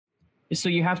So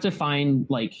you have to find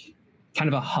like kind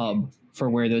of a hub for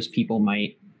where those people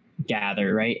might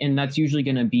gather, right? And that's usually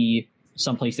going to be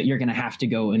someplace that you're going to have to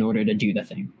go in order to do the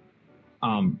thing.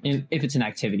 If it's an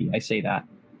activity, I say that,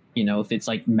 if it's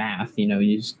like math,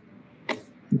 you just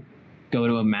go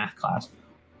to a math class.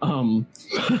 But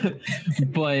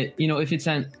if it's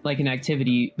like an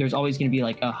activity, there's always going to be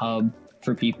like a hub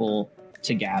for people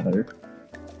to gather.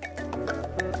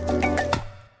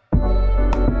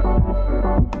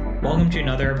 Welcome to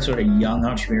another episode of Young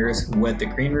Entrepreneurs with the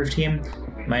Green Roof team.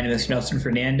 My name is Nelson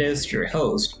Fernandez, your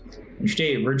host, and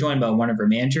today we're joined by one of our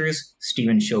managers,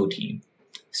 Stephen Schulte.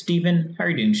 Stephen, how are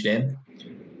you doing today?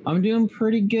 I'm doing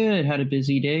pretty good. Had a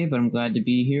busy day, but I'm glad to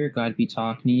be here. Glad to be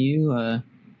talking to you.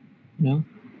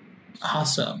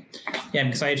 Awesome. Yeah, I'm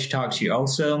excited to talk to you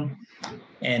also.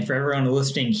 And for everyone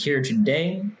listening here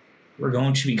today, we're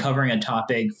going to be covering a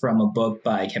topic from a book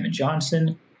by Kevin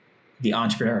Johnson, The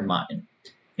Entrepreneur Mind.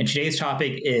 And today's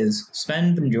topic is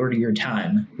spend the majority of your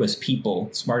time with people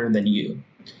smarter than you.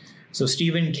 So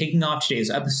Stephen, kicking off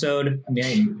today's episode, I'm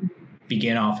going to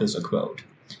begin off as a quote.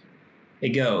 It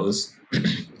goes,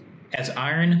 as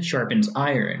iron sharpens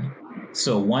iron,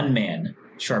 so one man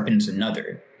sharpens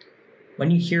another. When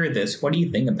you hear this, what do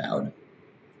you think about?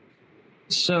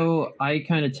 So I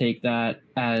kind of take that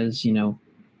as,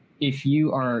 if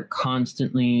you are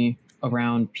constantly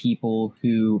around people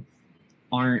who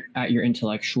aren't at your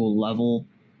intellectual level,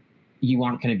 you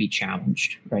aren't going to be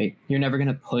challenged, right? You're never going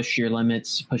to push your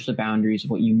limits, push the boundaries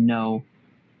of what you know.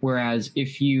 Whereas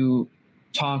if you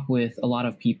talk with a lot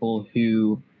of people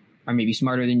who are maybe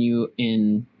smarter than you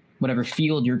in whatever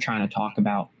field you're trying to talk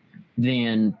about,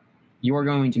 then you're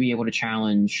going to be able to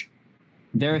challenge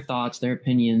their thoughts, their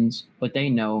opinions, what they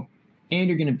know, and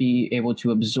you're going to be able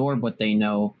to absorb what they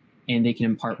know, and they can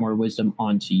impart more wisdom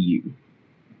onto you.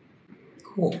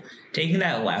 Cool. Taking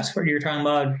that last part you're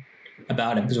talking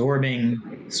about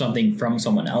absorbing something from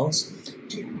someone else,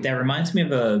 that reminds me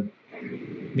of a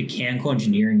mechanical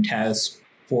engineering test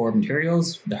for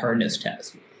materials, the hardness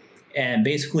test. And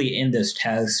basically in this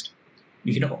test,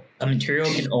 a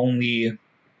material can only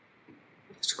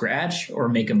scratch or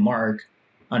make a mark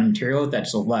on a material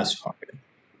that's less hard.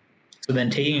 So then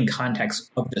taking in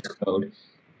context of this code,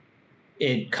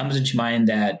 it comes into mind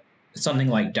that something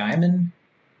like diamond,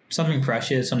 something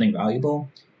precious, something valuable,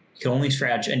 you can only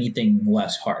scratch anything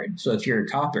less hard. So if you're a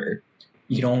copper,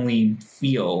 you can only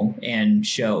feel and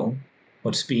show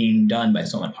what's being done by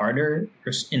someone harder,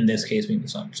 or in this case, maybe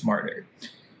someone smarter.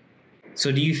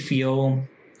 So do you feel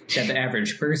that the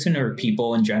average person or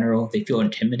people in general, they feel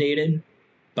intimidated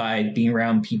by being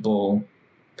around people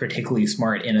particularly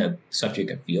smart in a subject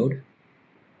or field?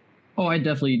 Oh, I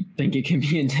definitely think it can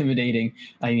be intimidating.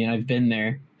 I mean, I've been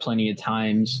there plenty of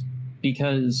times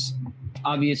because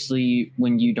obviously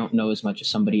when you don't know as much as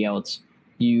somebody else,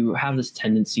 you have this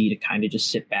tendency to kind of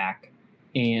just sit back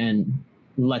and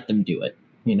let them do it,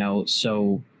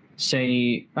 So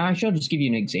say, actually, I'll just give you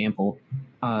an example.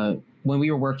 When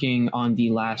we were working on the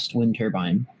last wind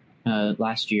turbine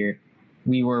last year,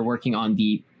 we were working on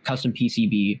the custom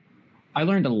PCB. I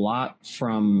learned a lot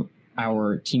from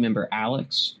our team member,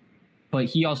 Alex, but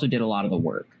he also did a lot of the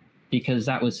work because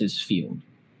that was his field.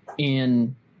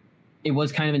 And it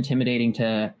was kind of intimidating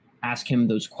to ask him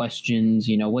those questions,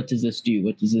 what does this do?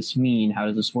 What does this mean? How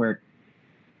does this work?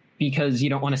 Because you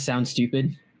don't want to sound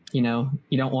stupid, you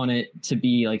don't want it to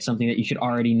be like something that you should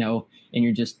already know and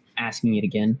you're just asking it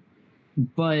again.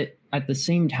 But at the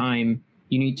same time,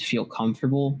 you need to feel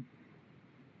comfortable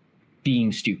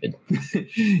being stupid.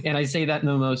 And I say that in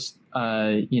the most,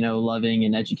 loving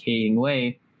and educating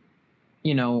way.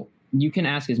 You can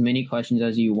ask as many questions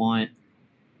as you want.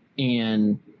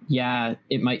 And yeah,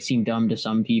 it might seem dumb to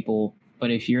some people, but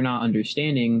if you're not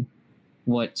understanding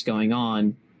what's going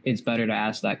on, it's better to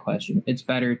ask that question. It's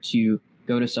better to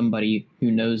go to somebody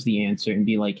who knows the answer and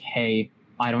be like, hey,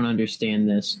 I don't understand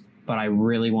this, but I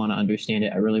really want to understand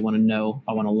it. I really want to know.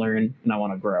 I want to learn and I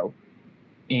want to grow.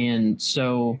 And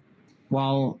so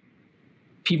while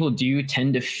people do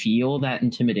tend to feel that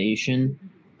intimidation,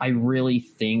 I really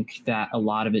think that a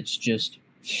lot of it's just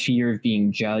fear of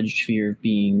being judged, fear of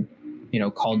being,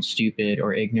 called stupid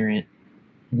or ignorant,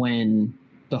 when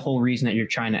the whole reason that you're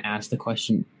trying to ask the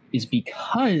question is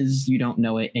because you don't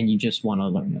know it and you just want to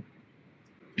learn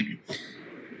it.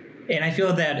 And I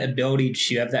feel that ability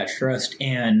to have that trust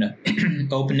and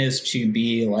openness to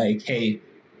be like, hey,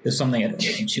 there's something I don't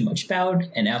know too much about,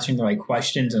 and answering the right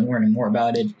questions and learning more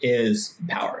about it is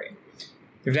empowering.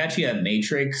 There's actually a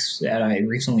matrix that I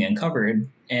recently uncovered,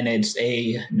 and it's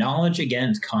a knowledge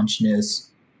against consciousness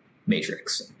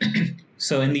matrix.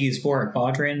 So in these four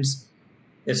quadrants,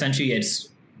 essentially it's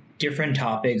different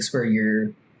topics where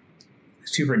you're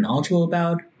super knowledgeable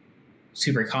about,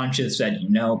 super conscious that you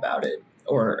know about it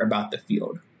or about the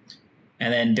field.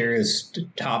 And then there's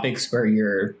topics where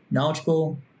you're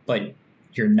knowledgeable, but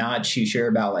you're not too sure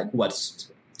about like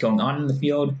what's going on in the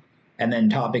field. And then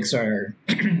topics are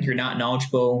you're not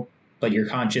knowledgeable, but you're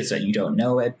conscious that you don't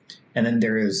know it. And then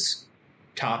there's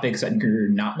topics that you're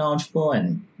not knowledgeable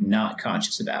and not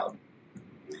conscious about.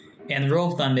 And the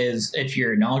rule of thumb is if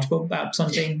you're knowledgeable about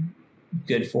something,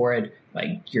 good for it.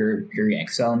 Like you're gonna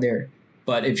excel in there.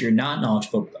 But if you're not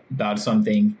knowledgeable about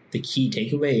something, the key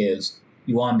takeaway is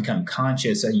you want to become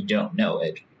conscious that you don't know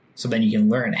it. So then you can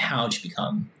learn how to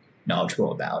become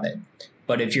knowledgeable about it.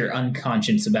 But if you're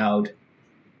unconscious about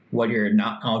what you're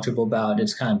not knowledgeable about,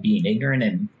 it's kind of being ignorant,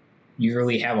 and you'll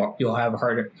have a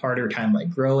harder time like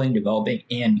growing, developing,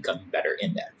 and becoming better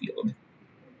in that field.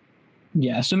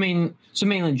 Yeah, so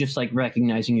mainly just like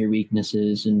recognizing your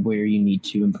weaknesses and where you need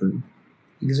to improve.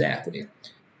 Exactly.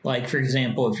 Like, for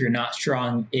example, if you're not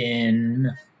strong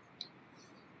in,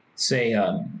 say,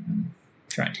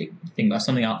 trying to think about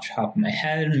something off the top of my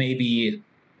head, maybe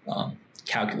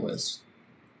calculus.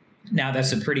 Now,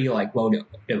 that's a pretty like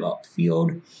well-developed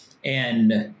field,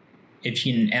 and if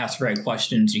you can ask the right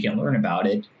questions, you can learn about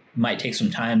it. It might take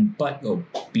some time, but you'll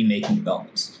be making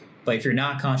developments. But if you're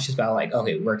not conscious about like,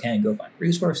 okay, where can I go find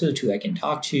resources, who I can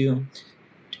talk to,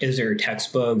 is there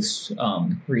textbooks,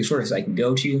 resources I can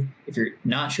go to? If you're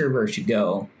not sure where to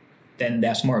go, then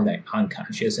that's more of that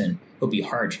unconscious, and it'll be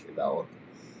hard to develop.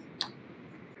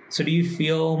 So do you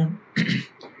feel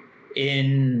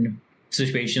in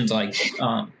situations like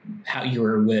how you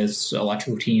were with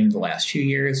electrical team the last 2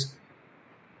 years,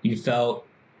 you felt,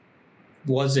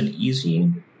 was it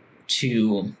easy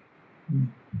to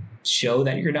show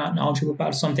that you're not knowledgeable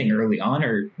about something early on,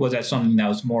 or was that something that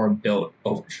was more built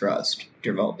over trust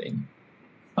developing?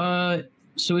 So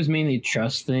it was mainly a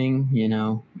trust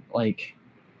thing, like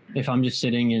if I'm just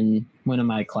sitting in one of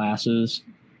my classes,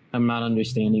 I'm not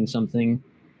understanding something,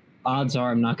 odds are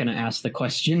I'm not going to ask the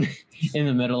question in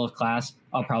the middle of class.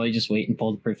 I'll probably just wait and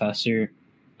pull the professor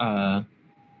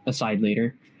aside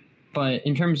later. But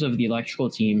in terms of the electrical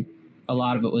team, a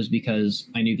lot of it was because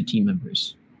I knew the team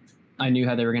members. I knew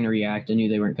how they were going to react. I knew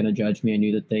they weren't going to judge me. I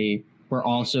knew that they were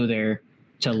also there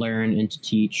to learn and to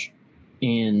teach.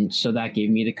 And so that gave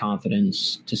me the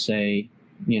confidence to say,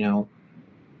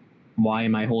 why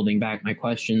am I holding back my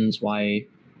questions? Why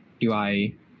do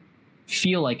I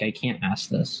feel like I can't ask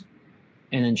this?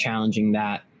 And then challenging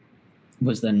that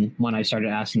was then when I started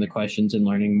asking the questions and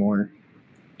learning more.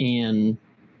 And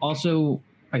also,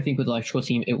 I think with the electrical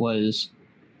team, it was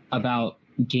about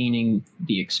gaining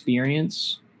the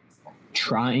experience,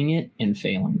 trying it, and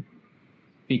failing.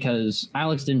 Because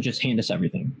Alex didn't just hand us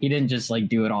everything. He didn't just like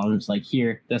do it all and was like,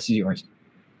 here, this is yours.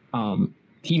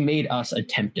 He made us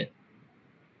attempt it.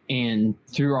 And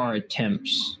through our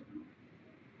attempts,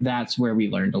 that's where we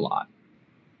learned a lot.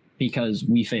 Because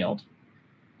we failed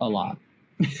a lot.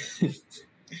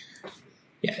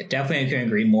 Yeah, definitely I can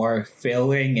agree more.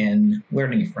 Failing and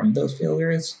learning from those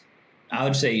failures, I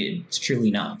would say it's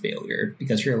truly not failure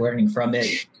because you're learning from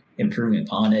it, improving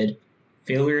upon it.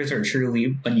 Failures are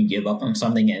truly when you give up on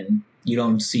something and you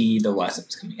don't see the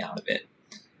lessons coming out of it.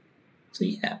 So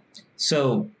yeah.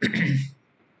 So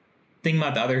think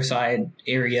about the other side,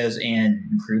 areas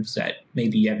and groups that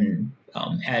maybe you haven't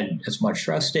had as much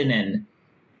trust in, and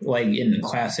like in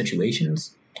class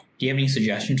situations. Do you have any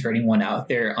suggestions for anyone out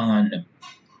there on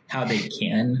how they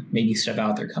can maybe step out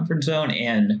of their comfort zone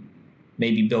and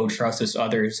maybe build trust with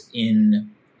others in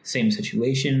same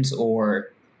situations,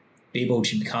 or be able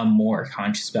to become more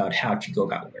conscious about how to go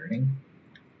about learning?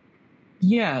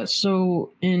 Yeah, so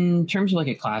in terms of like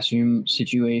a classroom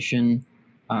situation,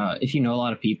 if you know a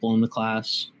lot of people in the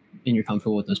class and you're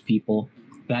comfortable with those people,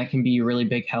 that can be a really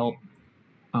big help.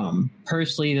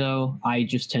 Personally, though, I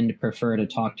just tend to prefer to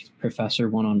talk to the professor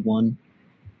one-on-one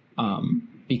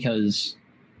because,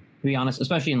 to be honest,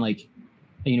 especially in like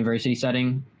a university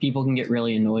setting, people can get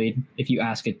really annoyed if you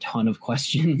ask a ton of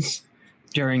questions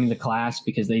during the class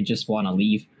because they just want to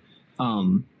leave.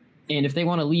 And if they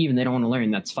want to leave and they don't want to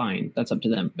learn, that's fine. That's up to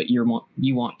them. But you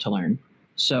want to learn.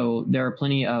 So there are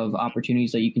plenty of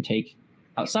opportunities that you can take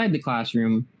outside the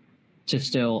classroom to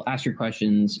still ask your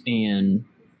questions and,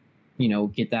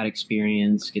 get that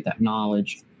experience, get that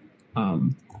knowledge.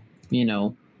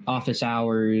 Office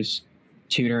hours,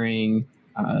 tutoring,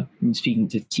 speaking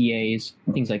to TAs,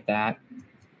 things like that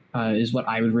is what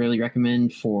I would really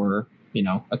recommend for,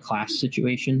 a class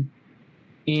situation.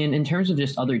 And in terms of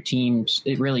just other teams,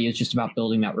 it really is just about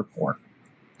building that rapport,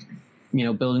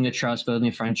 building the trust, building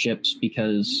the friendships,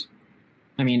 because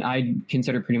I mean, I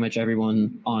consider pretty much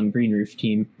everyone on Green Roof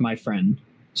team my friend.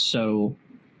 So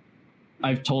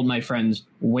I've told my friends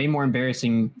way more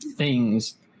embarrassing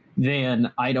things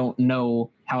than I don't know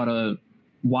how to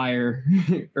wire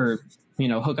or,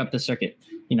 hook up the circuit.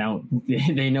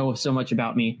 They know so much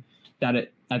about me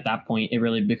that at that point, it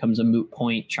really becomes a moot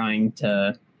point trying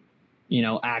to,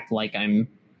 act like I'm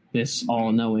this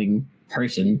all-knowing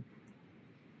person.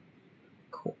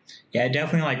 Cool. Yeah,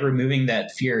 definitely like removing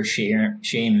that fear of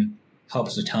shame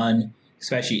helps a ton,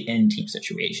 especially in team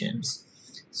situations.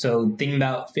 So thinking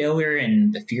about failure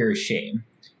and the fear of shame.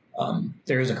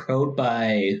 There's a quote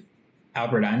by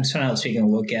Albert Einstein I was taking a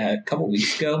look at a couple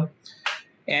weeks ago,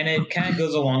 and it kind of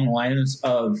goes along the lines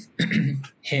of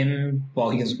him while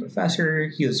he was a professor.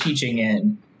 He was teaching,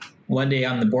 and one day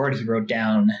on the board he wrote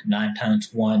down 9 times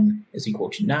 1 is equal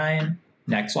to 9.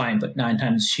 Next line, but 9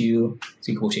 times 2 is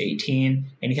equal to 18.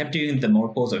 And he kept doing the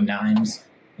multiples of 9s.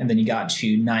 And then he got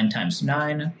to 9 times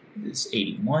 9 is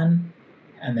 81.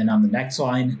 And then on the next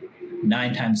line,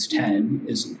 9 times 10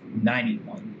 is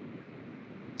 91.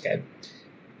 Okay.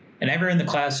 And everyone in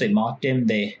the class, they mocked him.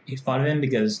 They made fun of him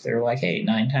because they're like, hey,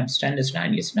 9 times 10 is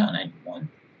 90. It's not 91.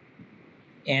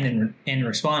 And in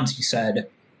response, he said,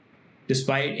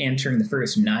 despite answering the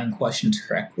first 9 questions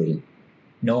correctly,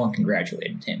 no one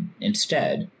congratulated him.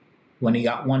 Instead, when he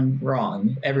got one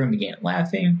wrong, everyone began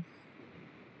laughing.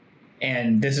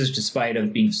 And this is despite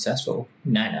of being successful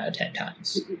 9 out of 10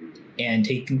 times. And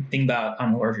think about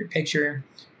on the larger picture,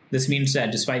 this means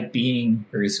that despite being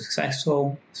very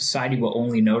successful, society will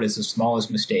only notice the smallest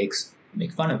mistakes and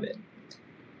make fun of it.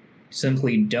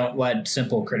 Simply don't let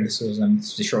simple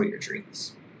criticisms destroy your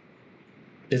dreams.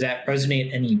 Does that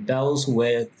resonate any bells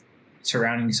with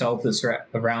surrounding yourself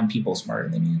around people smarter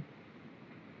than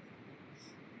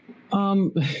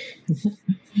you?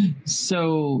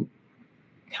 So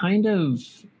kind of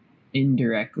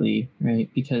indirectly, right?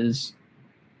 Because,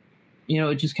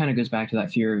 it just kind of goes back to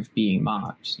that fear of being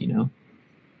mocked,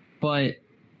 But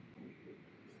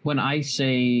when I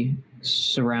say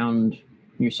surround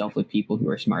yourself with people who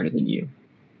are smarter than you,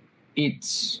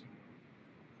 it's,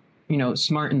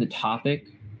 smart in the topic,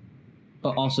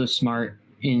 but also smart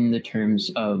in the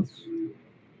terms of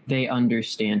they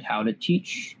understand how to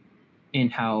teach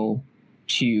and how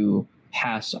to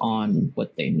pass on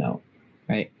what they know,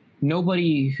 right?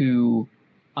 Nobody who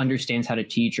understands how to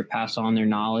teach or pass on their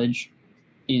knowledge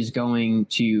is going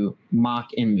to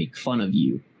mock and make fun of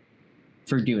you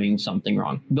for doing something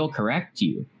wrong. They'll correct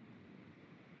you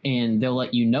and they'll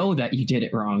let you know that you did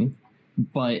it wrong,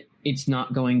 but it's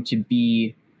not going to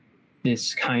be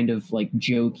this kind of like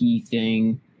jokey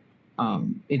thing.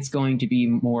 It's going to be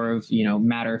more of,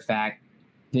 matter of fact,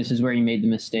 this is where you made the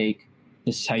mistake.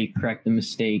 This is how you correct the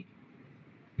mistake.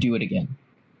 Do it again.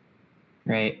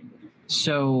 Right?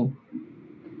 So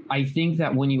I think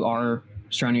that when you are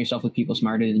surrounding yourself with people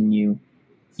smarter than you,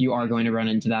 you are going to run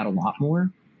into that a lot more,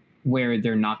 where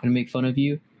they're not going to make fun of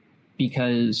you.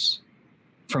 Because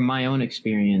from my own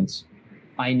experience,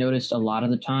 I noticed a lot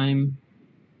of the time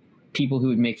people who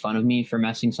would make fun of me for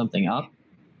messing something up,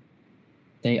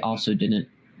 they also didn't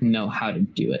know how to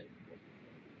do it.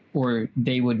 Or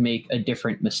they would make a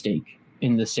different mistake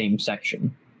in the same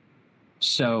section.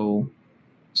 So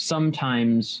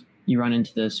sometimes you run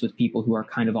into this with people who are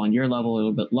kind of on your level, a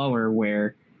little bit lower,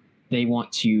 where they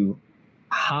want to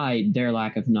hide their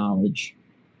lack of knowledge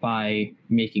by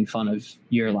making fun of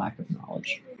your lack of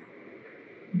knowledge.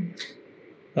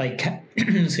 Like,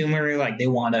 similarly, like they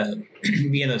want to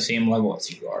be in the same level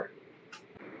as you are.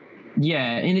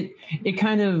 Yeah, and it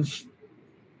kind of,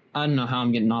 I don't know how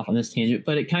I'm getting off on this tangent,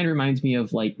 but it kind of reminds me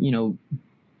of like,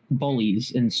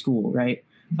 bullies in school, right?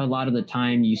 A lot of the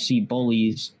time you see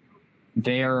bullies,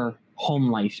 their home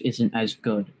life isn't as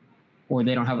good, or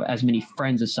they don't have as many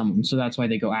friends as someone. So that's why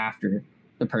they go after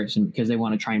the person, because they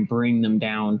want to try and bring them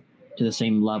down to the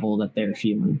same level that they're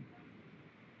feeling.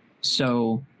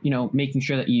 So, making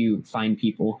sure that you find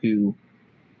people who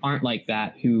aren't like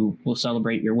that, who will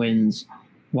celebrate your wins,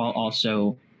 while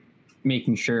also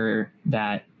making sure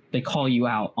that they call you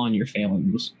out on your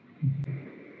failures.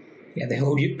 Yeah, they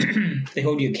hold you they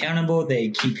hold you accountable. They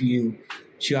keep you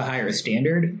to a higher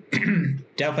standard.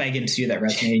 Definitely, I can see that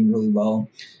resonating really well.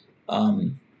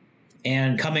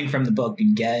 And coming from the book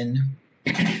again,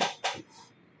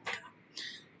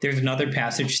 there's another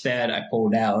passage that I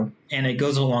pulled out, and it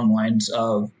goes along the lines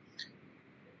of,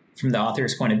 from the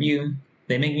author's point of view,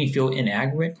 they make me feel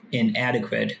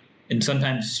inadequate, and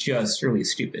sometimes just really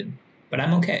stupid. But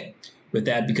I'm okay with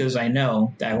that because I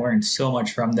know that I learned so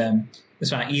much from them.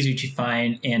 It's not easy to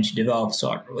find and to develop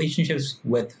solid relationships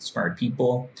with smart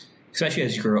people, especially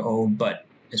as you grow old, but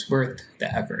it's worth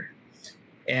the effort.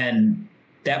 And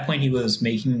that point, he was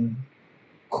making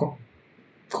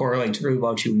correlates really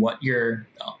well to what you're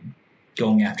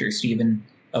going after, Stephen,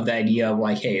 of the idea of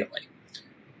like, hey, like,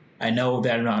 I know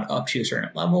that I'm not up to a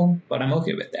certain level, but I'm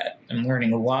okay with that. I'm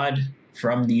learning a lot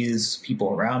from these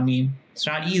people around me. It's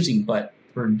not easy, but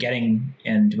we're getting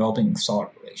and developing solid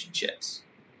relationships.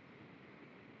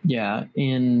 Yeah.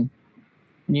 And,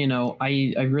 you know,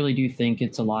 I really do think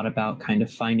it's a lot about kind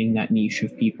of finding that niche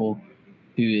of people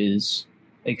who is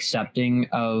accepting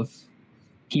of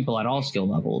people at all skill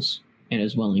levels and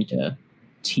is willing to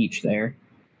teach there.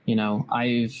 You know,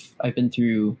 I've been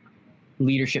through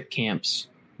leadership camps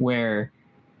where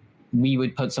we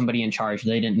would put somebody in charge.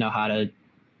 They didn't know how to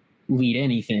lead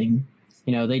anything.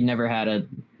 You know, they'd never had a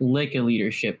lick of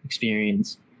leadership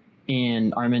experience.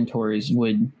 And our mentors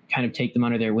would kind of take them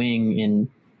under their wing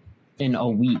in a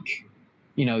week.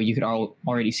 You know, you could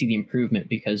already see the improvement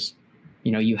because,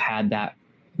 you know, you had that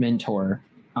mentor.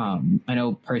 I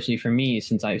know personally for me,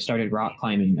 since I started rock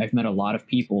climbing, I've met a lot of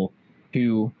people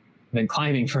who have been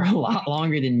climbing for a lot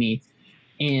longer than me.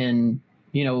 And,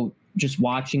 you know, just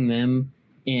watching them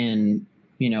and,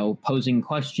 you know, posing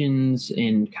questions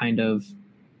and kind of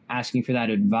asking for that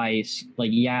advice,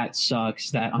 like, yeah, it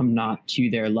sucks that I'm not to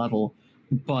their level,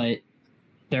 but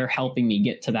they're helping me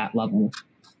get to that level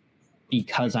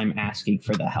because I'm asking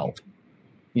for the help,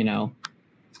 you know?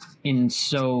 And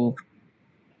so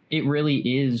it really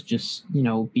is just, you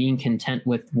know, being content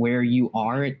with where you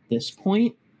are at this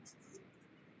point.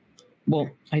 Well,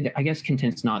 I guess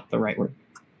content's not the right word.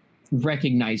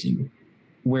 Recognizing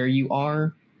where you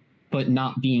are, but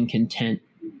not being content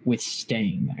with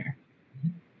staying there.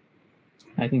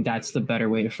 I think that's the better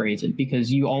way to phrase it,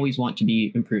 because you always want to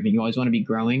be improving. You always want to be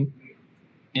growing.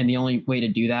 And the only way to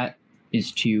do that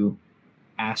is to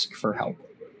ask for help.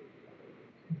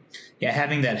 Yeah,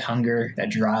 having that hunger,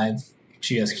 that drive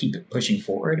to just keep pushing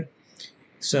forward.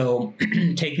 So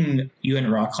taking you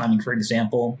and rock climbing, for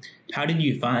example, how did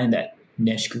you find that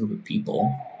niche group of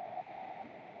people?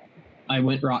 I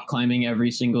went rock climbing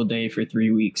every single day for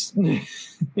 3 weeks.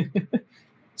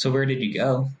 So where did you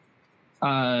go?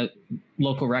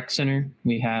 Local rec center.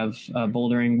 We have a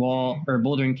bouldering wall or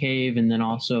bouldering cave, and then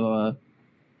also a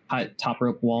high top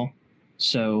rope wall.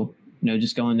 So, you know,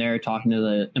 just going there, talking to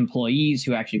the employees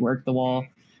who actually work the wall.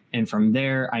 And from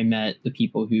there, I met the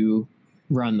people who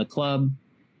run the club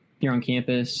here on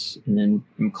campus. And then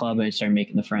from club, I started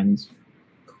making the friends.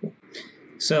 Cool.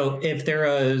 So if there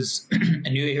was a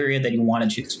new area that you wanted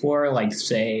to explore, like,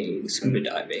 say, scuba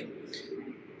diving,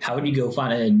 how would you go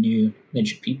find a new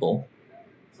niche of people?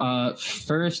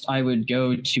 First, I would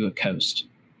go to a coast.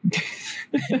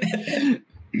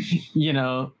 You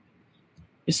know,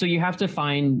 so you have to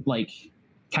find like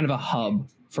kind of a hub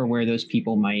for where those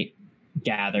people might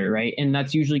gather, right? And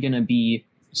that's usually going to be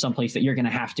someplace that you're going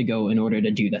to have to go in order to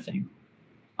do the thing.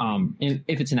 And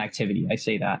if it's an activity, I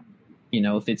say that, you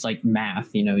know, if it's like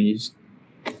math, you know, you just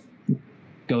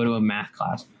go to a math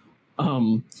class.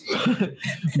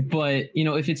 But, you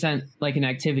know, if it's like an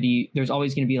activity, there's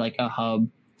always going to be like a hub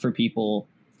for people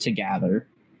to gather,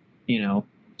 you know.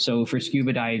 So for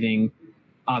scuba diving,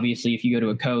 obviously, if you go to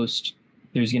a coast,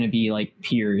 there's going to be like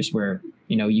piers where,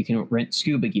 you know, you can rent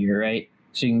scuba gear, right?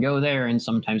 So you can go there, and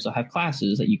sometimes they'll have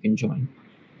classes that you can join.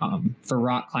 For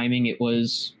rock climbing, it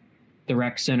was the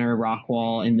rec center, rock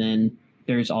wall, and then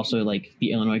there's also like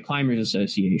the Illinois Climbers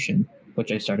Association,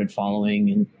 which I started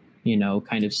following and, you know,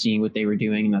 kind of seeing what they were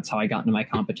doing. And that's how I got into my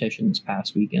competition this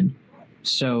past weekend.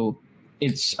 So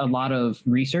it's a lot of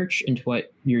research into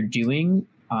what you're doing,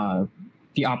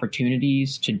 the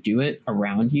opportunities to do it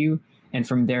around you. And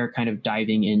from there, kind of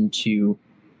diving into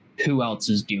who else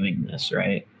is doing this,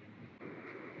 right?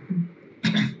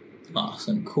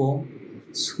 Awesome. Cool.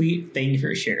 Sweet. Thank you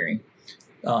for sharing.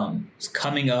 It's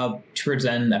coming up towards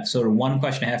the end of the episode. One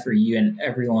question I have for you and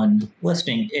everyone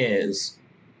listening is,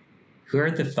 who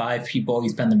are the 5 people you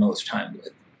spend the most time with?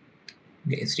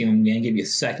 Okay, Steven, I'm going to give you a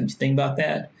second to think about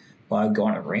that while I go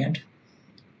on a rant.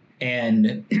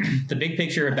 And the big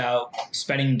picture about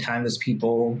spending time with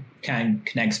people kind of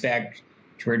connects back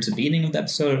towards the beginning of the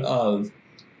episode of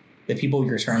the people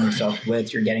you're surrounding yourself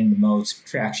with, you're getting the most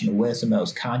traction with, the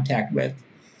most contact with,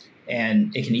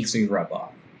 and it can easily rub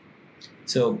off.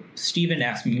 So, Stephen,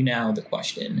 asking you now the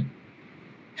question,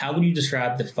 how would you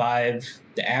describe the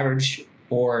average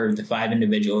or the 5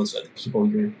 individuals of the people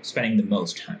you're spending the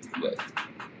most time with?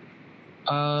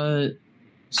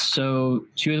 So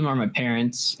 2 of them are my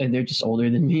parents, and they're just older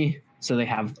than me, so they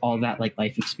have all that like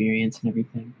life experience and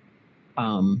everything.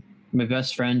 My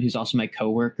best friend, who's also my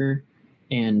coworker,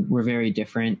 and we're very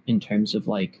different in terms of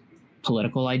like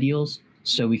political ideals,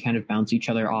 so we kind of bounce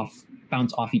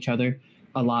off each other.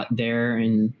 a lot there,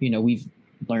 and we've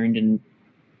learned and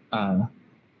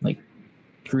like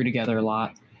grew together a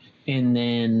lot. And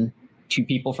then 2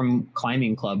 people from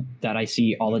climbing club that I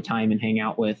see all the time and hang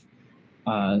out with,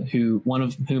 one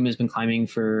of whom has been climbing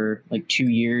for like 2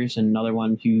 years, and another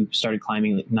one who started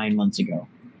climbing like 9 months ago.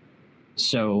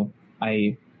 So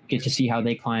I get to see how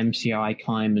they climb, see how I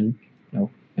climb, and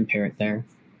compare it there.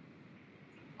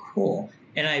 Cool.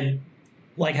 And I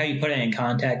like how you put it in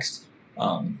context.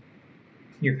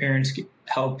 Your parents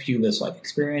help you with life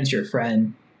experience. Your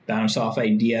friend bounce off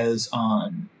ideas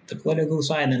on the political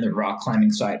side and then the rock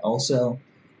climbing side also.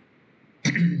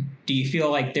 Do you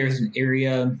feel like there's an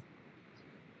area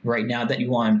right now that you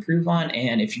want to improve on?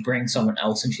 And if you bring someone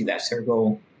else into that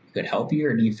circle, it could help you?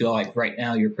 Or do you feel like right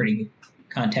now you're pretty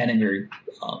content and you're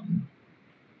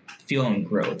feeling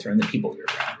growth from the people you're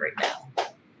around right now?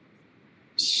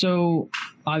 So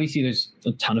obviously there's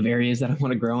a ton of areas that I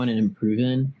want to grow in and improve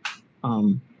in.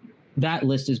 That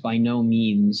list is by no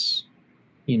means,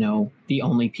 the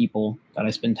only people that I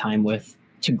spend time with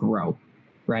to grow,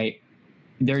 right?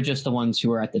 They're just the ones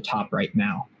who are at the top right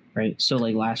now, right? So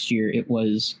like last year, it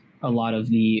was a lot of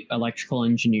the electrical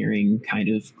engineering kind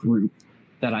of group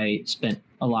that I spent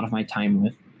a lot of my time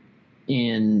with.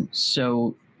 And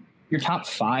so your top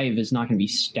 5 is not going to be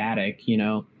static,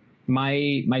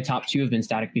 My top 2 have been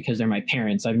static because they're my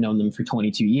parents. I've known them for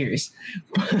 22 years.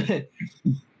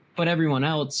 But everyone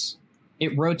else,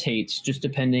 it rotates just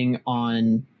depending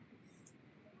on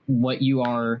what you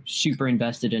are super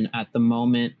invested in at the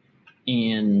moment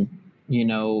and,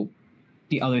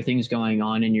 the other things going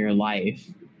on in your life.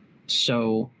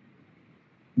 So,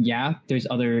 yeah, there's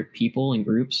other people and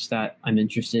groups that I'm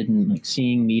interested in like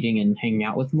seeing, meeting, and hanging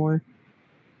out with more.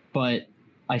 But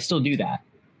I still do that.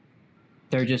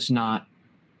 They're just not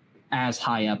as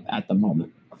high up at the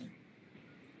moment.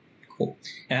 Cool.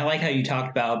 And I like how you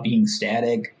talked about being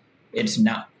static. It's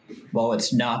not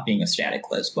being a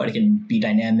static list, but it can be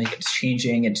dynamic. It's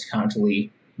changing. It's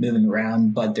constantly moving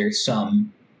around, but there's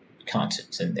some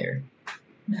constants in there.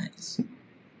 Nice.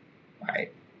 All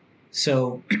right.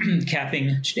 So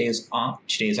capping today's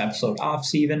episode off,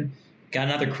 Steven, got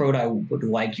another quote I would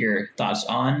like your thoughts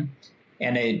on.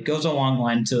 And it goes along the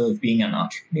lines of being an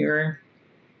entrepreneur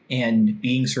and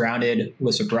being surrounded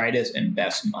with the brightest and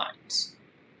best minds.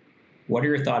 What are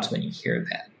your thoughts when you hear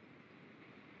that?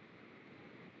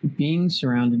 Being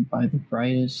surrounded by the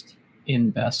brightest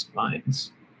and best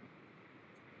minds.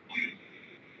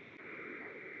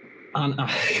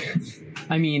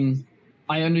 I mean,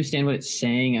 I understand what it's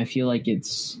saying. I feel like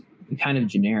it's kind of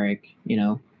generic,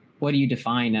 What do you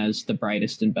define as the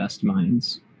brightest and best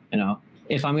minds?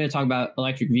 If I'm going to talk about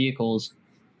electric vehicles,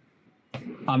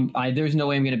 there's no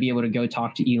way I'm going to be able to go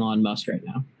talk to Elon Musk right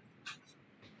now.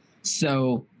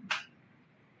 So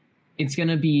it's going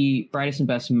to be brightest and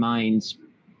best minds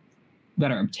that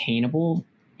are obtainable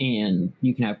and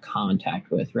you can have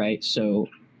contact with, right? So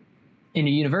in a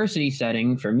university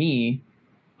setting, for me,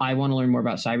 I want to learn more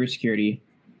about cybersecurity.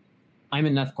 I'm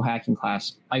in an ethical hacking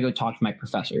class. I go talk to my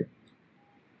professor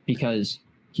because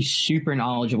he's super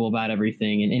knowledgeable about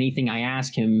everything, and anything I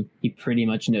ask him, he pretty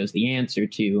much knows the answer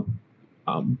to,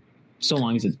 so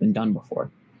long as it's been done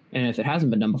before. And if it hasn't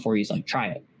been done before, he's like, try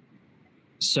it.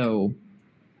 So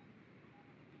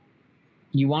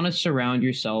you want to surround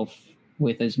yourself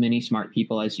with as many smart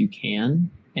people as you can,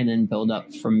 and then build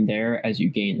up from there as you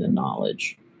gain the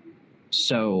knowledge.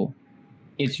 So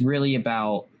it's really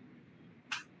about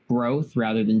growth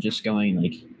rather than just going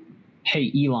like,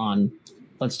 hey, Elon,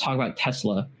 let's talk about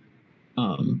Tesla,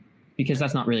 because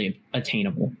that's not really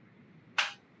attainable.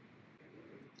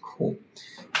 Cool.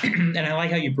 And I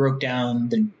like how you broke down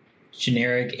the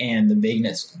generic and the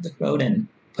vagueness of the quote and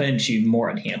put it into more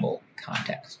attainable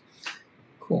context.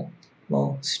 Cool.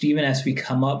 Well, Steven, as we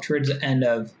come up towards the end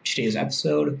of today's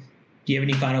episode, do you have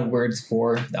any final words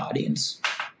for the audience?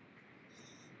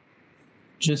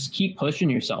 Just keep pushing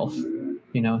yourself.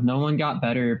 No one got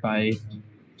better by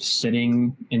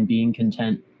sitting and being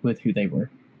content with who they were.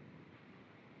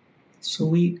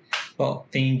 Sweet. Well,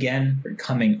 thank you again for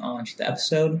coming on to the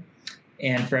episode.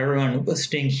 And for everyone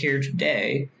listening here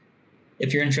today,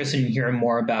 if you're interested in hearing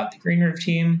more about the Green Roof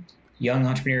team, young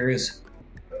entrepreneurs,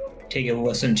 take a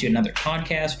listen to another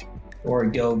podcast or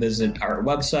go visit our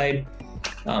website.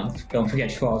 Don't forget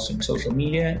to follow us on social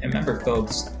media. And remember,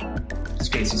 folks,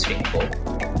 stay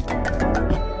sustainable.